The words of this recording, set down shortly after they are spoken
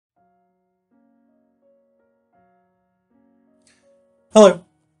Hello.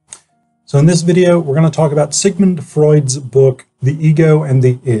 So in this video, we're going to talk about Sigmund Freud's book, The Ego and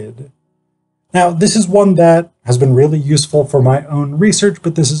the Id. Now, this is one that has been really useful for my own research,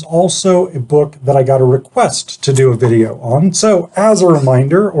 but this is also a book that I got a request to do a video on. So as a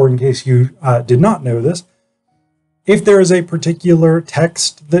reminder, or in case you did not know this, if there is a particular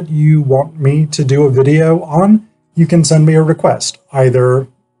text that you want me to do a video on, you can send me a request, either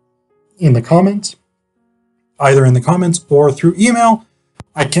in the comments or through email.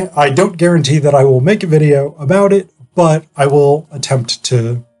 I don't guarantee that I will make a video about it, but I will attempt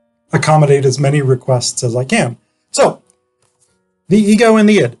to accommodate as many requests as I can. So, The Ego and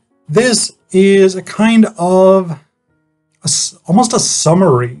the Id. This is a kind of almost a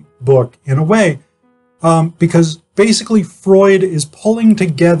summary book in a way, because basically Freud is pulling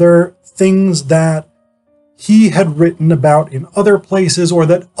together things that he had written about in other places or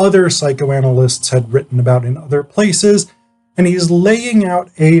that other psychoanalysts had written about in other places, and he's laying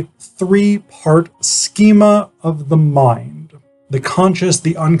out a three-part schema of the mind: the conscious,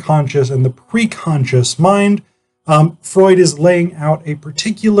 the unconscious, and the preconscious mind. Freud is laying out a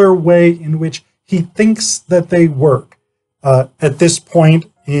particular way in which he thinks that they work. At this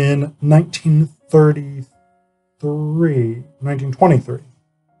point in 1923,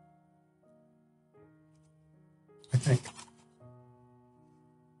 I think.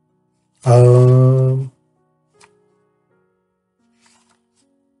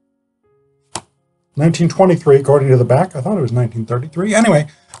 1923, according to the back. I thought it was 1933. Anyway,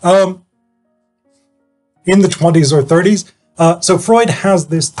 in the 20s or 30s. So Freud has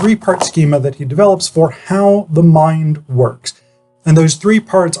this three-part schema that he develops for how the mind works. And those three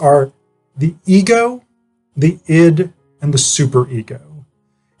parts are the ego, the id, and the superego.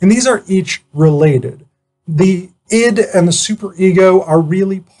 And these are each related. The id and the superego are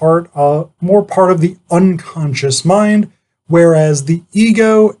really more part of the unconscious mind, whereas the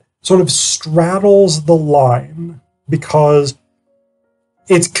ego sort of straddles the line because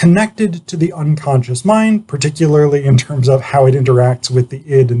it's connected to the unconscious mind, particularly in terms of how it interacts with the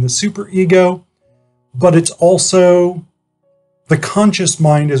id and the superego, but it's also, the conscious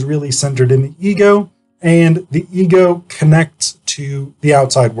mind is really centered in the ego, and the ego connects to the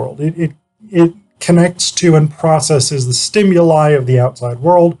outside world. It connects to and processes the stimuli of the outside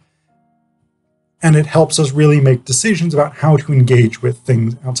world, and it helps us really make decisions about how to engage with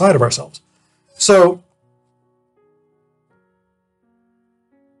things outside of ourselves. So,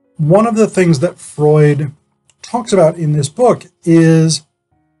 one of the things that Freud talks about in this book is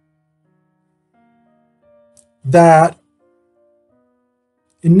that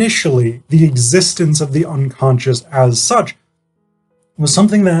initially the existence of the unconscious as such was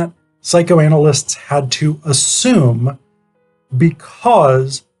something that psychoanalysts had to assume,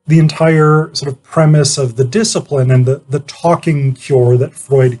 because the entire sort of premise of the discipline and the talking cure that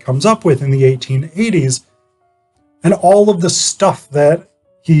Freud comes up with in the 1880s, and all of the stuff that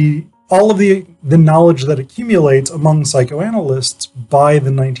all of the knowledge that accumulates among psychoanalysts by the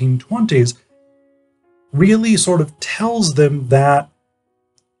 1920s really sort of tells them that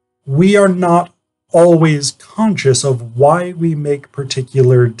we are not always conscious of why we make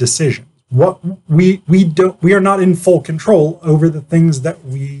particular decisions. We are not in full control over the things that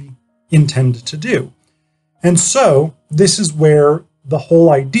we intend to do. And so this is where the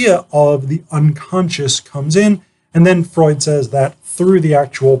whole idea of the unconscious comes in. And then Freud says that through the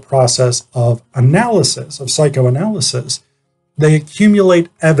actual process of analysis, of psychoanalysis, they accumulate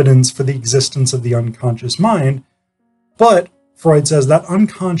evidence for the existence of the unconscious mind. But Freud says that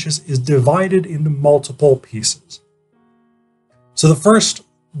unconscious is divided into multiple pieces. So the first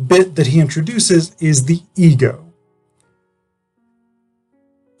bit that he introduces is the ego.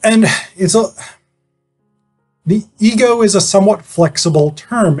 And the ego is a somewhat flexible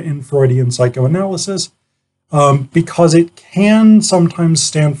term in Freudian psychoanalysis, because it can sometimes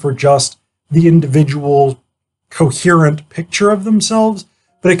stand for just the individual's coherent picture of themselves,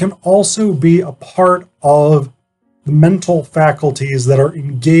 but it can also be a part of the mental faculties that are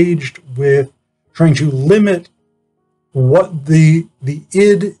engaged with trying to limit what the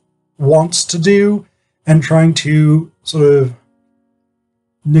id wants to do and trying to sort of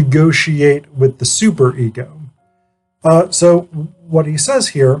negotiate with the superego. So what he says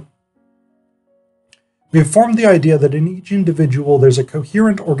here, we have formed the idea that in each individual there's a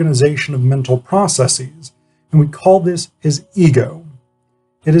coherent organization of mental processes, and we call this his ego.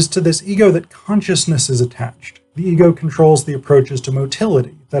 It is to this ego that consciousness is attached. The ego controls the approaches to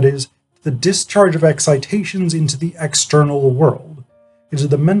motility, that is, the discharge of excitations into the external world. It is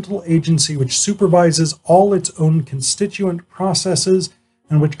the mental agency which supervises all its own constituent processes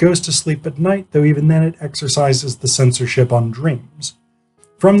and which goes to sleep at night, though even then it exercises the censorship on dreams.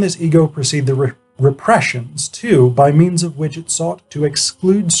 From this ego proceed the repressions, too, by means of which it sought to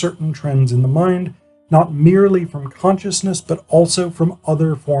exclude certain trends in the mind, not merely from consciousness, but also from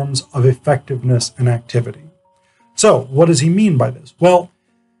other forms of effectiveness and activity. So, what does he mean by this? Well,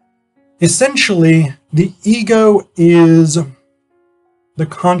 essentially, the ego is the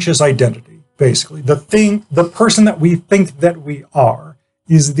conscious identity, basically. The person that we think that we are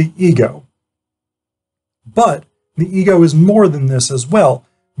is the ego. But the ego is more than this as well,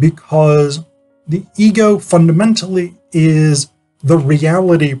 because the ego fundamentally is the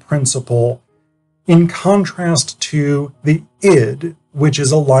reality principle in contrast to the id, which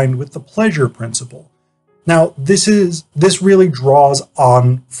is aligned with the pleasure principle. Now, this really draws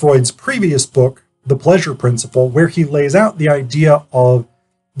on Freud's previous book, The Pleasure Principle, where he lays out the idea of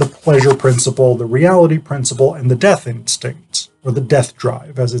the pleasure principle, the reality principle, and the death instinct, or the death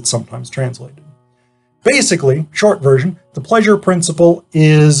drive, as it's sometimes translated. Basically, short version, the pleasure principle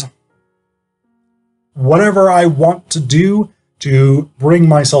is whatever I want to do to bring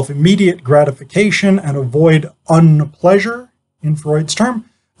myself immediate gratification and avoid unpleasure, in Freud's term,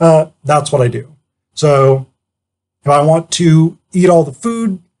 that's what I do. So if I want to eat all the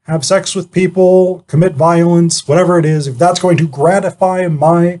food, have sex with people, commit violence, whatever it is, if that's going to gratify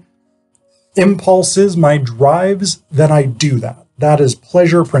my impulses, my drives, then I do that. That is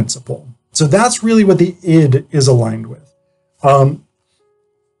pleasure principle. So that's really what the id is aligned with. That's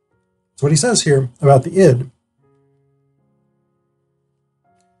what he says here about the id.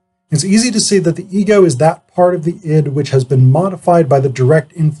 It's easy to see that the ego is that part of the id which has been modified by the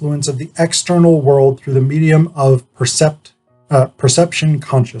direct influence of the external world through the medium of perception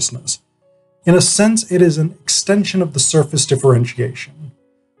consciousness. In a sense, it is an extension of the surface differentiation.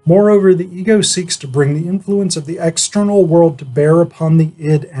 Moreover, the ego seeks to bring the influence of the external world to bear upon the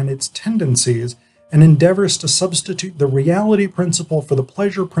id and its tendencies, and endeavors to substitute the reality principle for the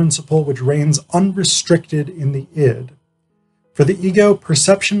pleasure principle which reigns unrestricted in the id. For the ego,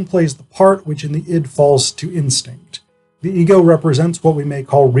 perception plays the part which in the id falls to instinct. The ego represents what we may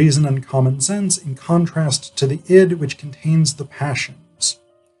call reason and common sense, in contrast to the id, which contains the passions.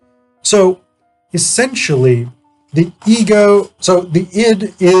 So, essentially, the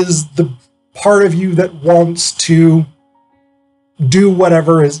id is the part of you that wants to do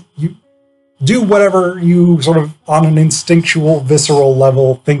whatever you sort of on an instinctual, visceral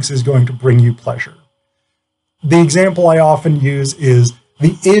level thinks is going to bring you pleasure. The example I often use is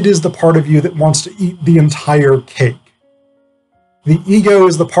the id is the part of you that wants to eat the entire cake. The ego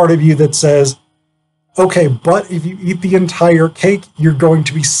is the part of you that says, okay, but if you eat the entire cake, you're going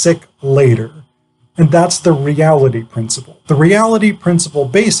to be sick later. And that's the reality principle. The reality principle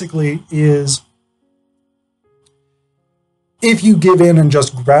basically is if you give in and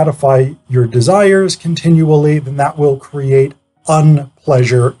just gratify your desires continually, then that will create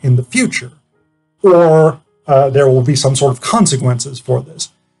unpleasure in the future. Or there will be some sort of consequences for this.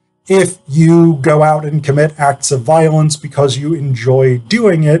 If you go out and commit acts of violence because you enjoy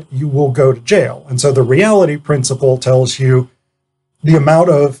doing it, you will go to jail. And so the reality principle tells you the amount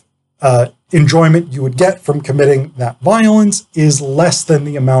of enjoyment you would get from committing that violence is less than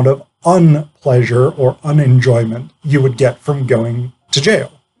the amount of unpleasure or unenjoyment you would get from going to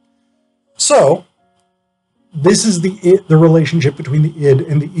jail. So this is the relationship between the id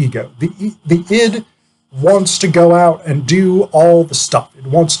and the ego. The id wants to go out and do all the stuff. It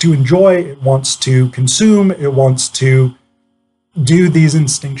wants to enjoy, it wants to consume, it wants to do these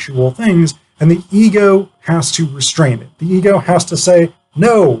instinctual things, and the ego has to restrain it. The ego has to say,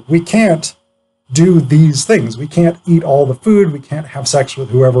 no, we can't do these things. We can't eat all the food, we can't have sex with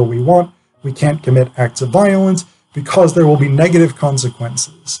whoever we want, we can't commit acts of violence, because there will be negative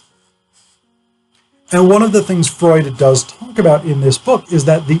consequences. And one of the things Freud does talk about in this book is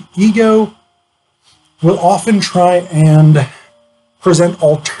that the ego will often try and present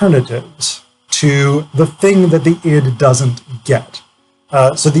alternatives to the thing that the id doesn't get.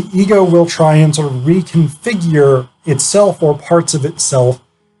 So the ego will try and sort of reconfigure itself or parts of itself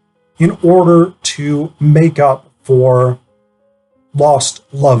in order to make up for lost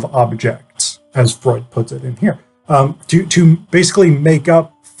love objects, as Freud puts it in here. To basically make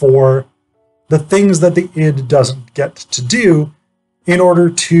up for the things that the id doesn't get to do in order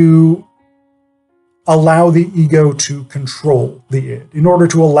to allow the ego to control the id, in order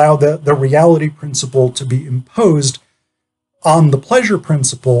to allow the reality principle to be imposed on the pleasure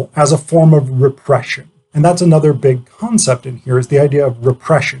principle as a form of repression. And that's another big concept in here, is the idea of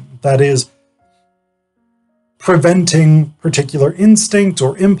repression. That is, preventing particular instincts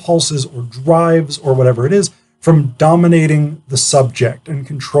or impulses or drives or whatever it is from dominating the subject and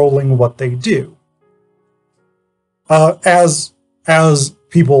controlling what they do. As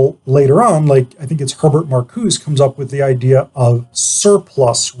people later on, like I think it's Herbert Marcuse, comes up with the idea of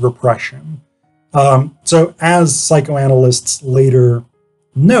surplus repression. So as psychoanalysts later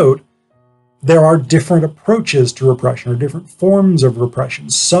note, there are different approaches to repression, or different forms of repression,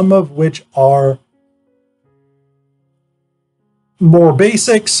 some of which are more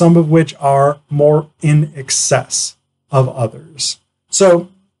basic, some of which are more in excess of others. So,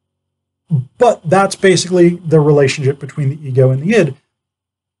 but that's basically the relationship between the ego and the id.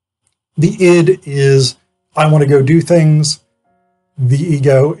 The id is, I want to go do things. The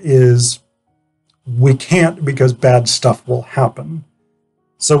ego is, we can't because bad stuff will happen.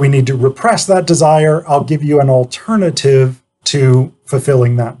 So we need to repress that desire. I'll give you an alternative to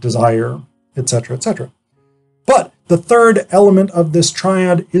fulfilling that desire, etc., etc. But the third element of this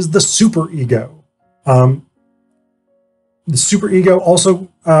triad is the superego. The superego, also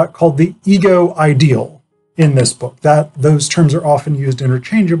called the ego ideal in this book. Those terms are often used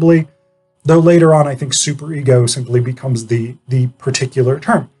interchangeably, though later on I think superego simply becomes the particular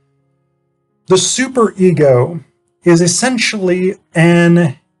term. The superego is essentially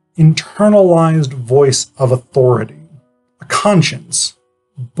an internalized voice of authority, a conscience,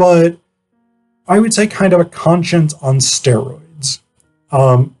 but I would say kind of a conscience on steroids.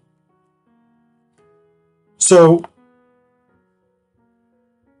 So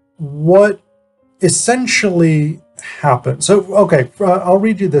what essentially happens, so okay, I'll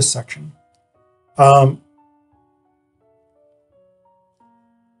read you this section.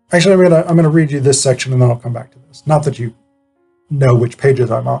 Actually, I'm gonna read you this section and then I'll come back to this. Not that you know which pages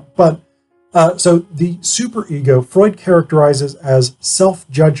I'm on, but so the superego, Freud characterizes as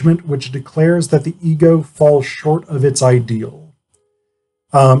self-judgment which declares that the ego falls short of its ideal.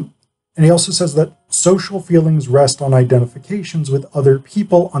 And he also says that social feelings rest on identifications with other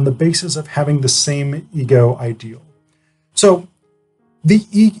people on the basis of having the same ego ideal. So the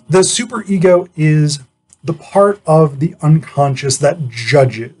superego is the part of the unconscious that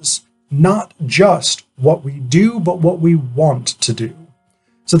judges not just what we do, but what we want to do.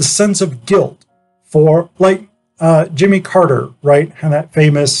 So the sense of guilt for, like Jimmy Carter, right? And that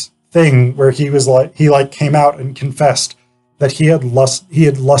famous thing where he came out and confessed that he had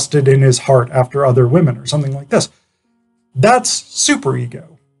lusted in his heart after other women or something like this. That's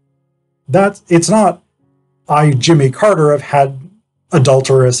superego. It's not, I, Jimmy Carter, have had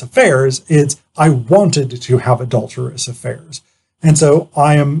adulterous affairs. It's, I wanted to have adulterous affairs. And so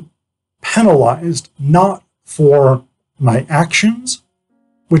I am penalized not for my actions,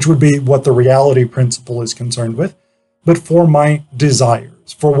 which would be what the reality principle is concerned with, but for my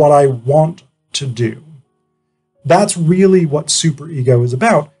desires, for what I want to do. That's really what superego is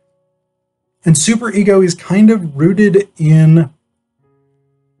about. And superego is kind of rooted in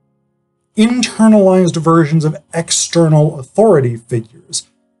internalized versions of external authority figures,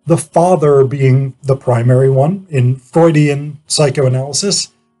 the father being the primary one in Freudian psychoanalysis.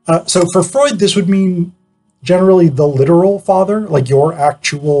 So for Freud, this would mean generally the literal father, like your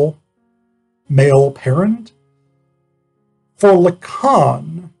actual male parent. For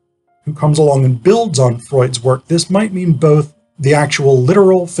Lacan, who comes along and builds on Freud's work, this might mean both the actual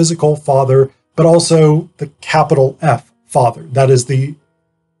literal physical father, but also the capital F father. That is the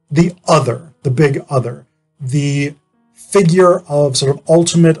other, the big other, the figure of sort of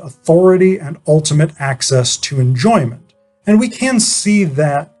ultimate authority and ultimate access to enjoyment. And we can see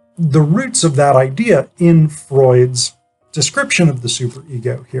that the roots of that idea in Freud's description of the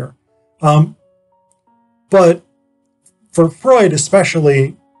superego here. But for Freud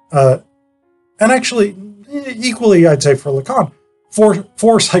especially, and actually equally I'd say for Lacan,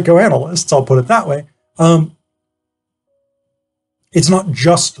 for psychoanalysts, I'll put it that way, it's not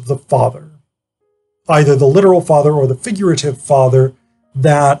just the father, either the literal father or the figurative father,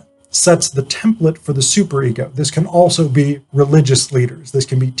 that sets the template for the superego. This can also be religious leaders. This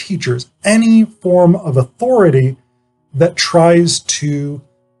can be teachers. Any form of authority that tries to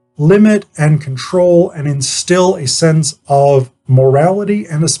limit and control and instill a sense of morality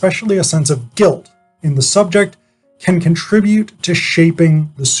and especially a sense of guilt in the subject can contribute to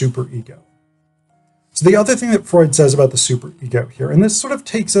shaping the superego. So the other thing that Freud says about the superego here, and this sort of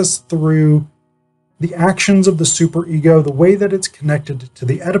takes us through the actions of the superego, the way that it's connected to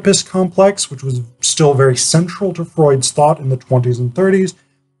the Oedipus complex, which was still very central to Freud's thought in the 20s and 30s,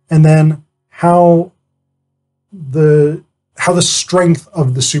 and then how the strength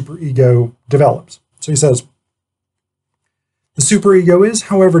of the superego develops. So he says, the superego is,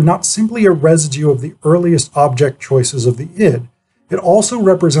 however, not simply a residue of the earliest object choices of the id. It also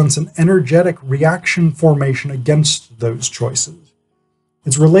represents an energetic reaction formation against those choices.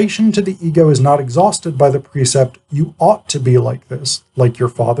 Its relation to the ego is not exhausted by the precept, you ought to be like this, like your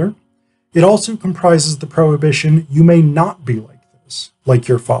father. It also comprises the prohibition, you may not be like this, like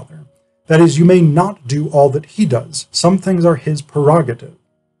your father. That is, you may not do all that he does. Some things are his prerogative.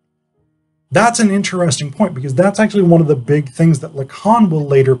 That's an interesting point, because that's actually one of the big things that Lacan will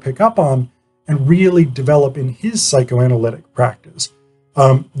later pick up on and really develop in his psychoanalytic practice.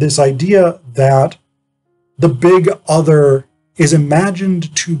 This idea that the big other is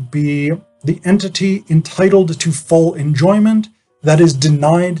imagined to be the entity entitled to full enjoyment that is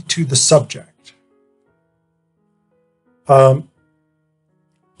denied to the subject.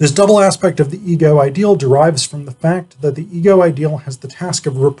 This double aspect of the ego ideal derives from the fact that the ego ideal has the task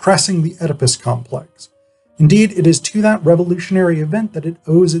of repressing the Oedipus complex. Indeed, it is to that revolutionary event that it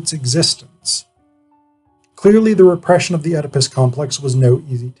owes its existence. Clearly, the repression of the Oedipus complex was no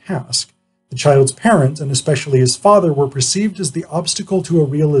easy task. The child's parents, and especially his father, were perceived as the obstacle to a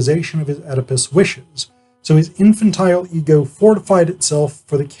realization of his Oedipus wishes, so his infantile ego fortified itself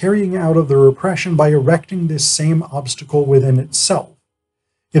for the carrying out of the repression by erecting this same obstacle within itself.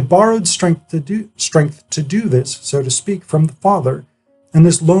 It borrowed strength to do this, so to speak, from the father, and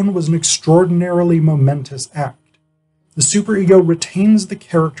this loan was an extraordinarily momentous act. The superego retains the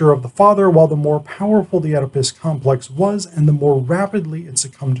character of the father, while the more powerful the Oedipus complex was, and the more rapidly it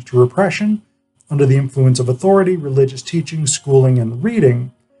succumbed to repression, under the influence of authority, religious teaching, schooling, and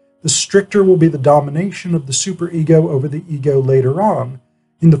reading, the stricter will be the domination of the superego over the ego later on,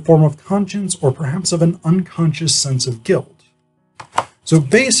 in the form of conscience or perhaps of an unconscious sense of guilt. So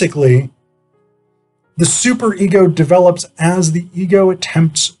basically, the superego develops as the ego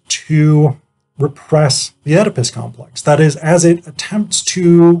attempts to repress the Oedipus complex. That is, as it attempts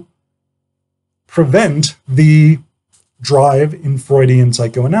to prevent the drive in Freudian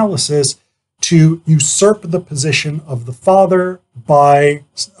psychoanalysis to usurp the position of the father by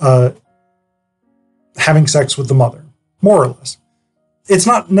having sex with the mother, more or less. It's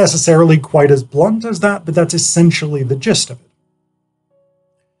not necessarily quite as blunt as that, but that's essentially the gist of it.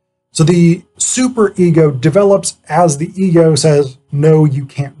 So the superego develops as the ego says, no, you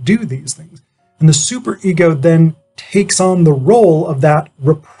can't do these things. And the superego then takes on the role of that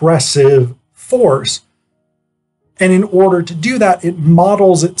repressive force. And in order to do that, it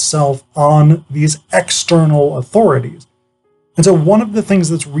models itself on these external authorities. And so one of the things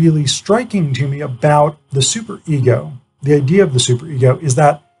that's really striking to me about the superego, the idea of the superego, is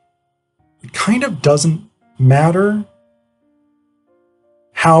that it kind of doesn't matter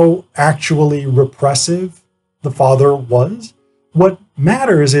how actually repressive the father was. What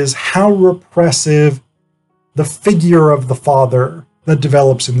matters is how repressive the figure of the father that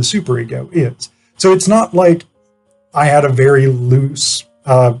develops in the superego is. So it's not like I had a very loose,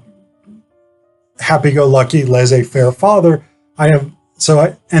 happy-go-lucky, laissez-faire father. And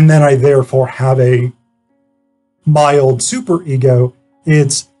then I therefore have a mild superego.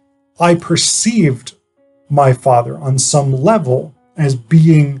 It's I perceived my father on some level as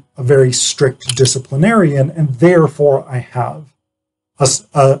being a very strict disciplinarian, and therefore I have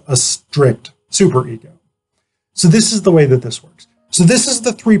a strict superego. So this is the way that this works. So this is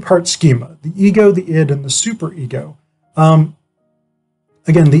the three-part schema: the ego, the id, and the superego.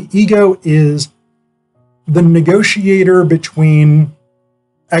 Again, the ego is the negotiator between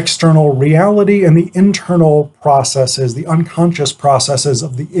external reality and the internal processes, the unconscious processes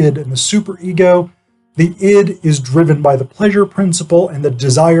of the id and the superego. The id is driven by the pleasure principle and the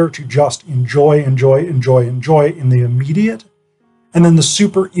desire to just enjoy in the immediate. And then the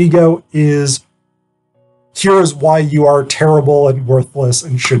superego is, here is why you are terrible and worthless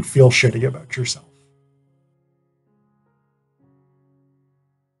and should feel shitty about yourself.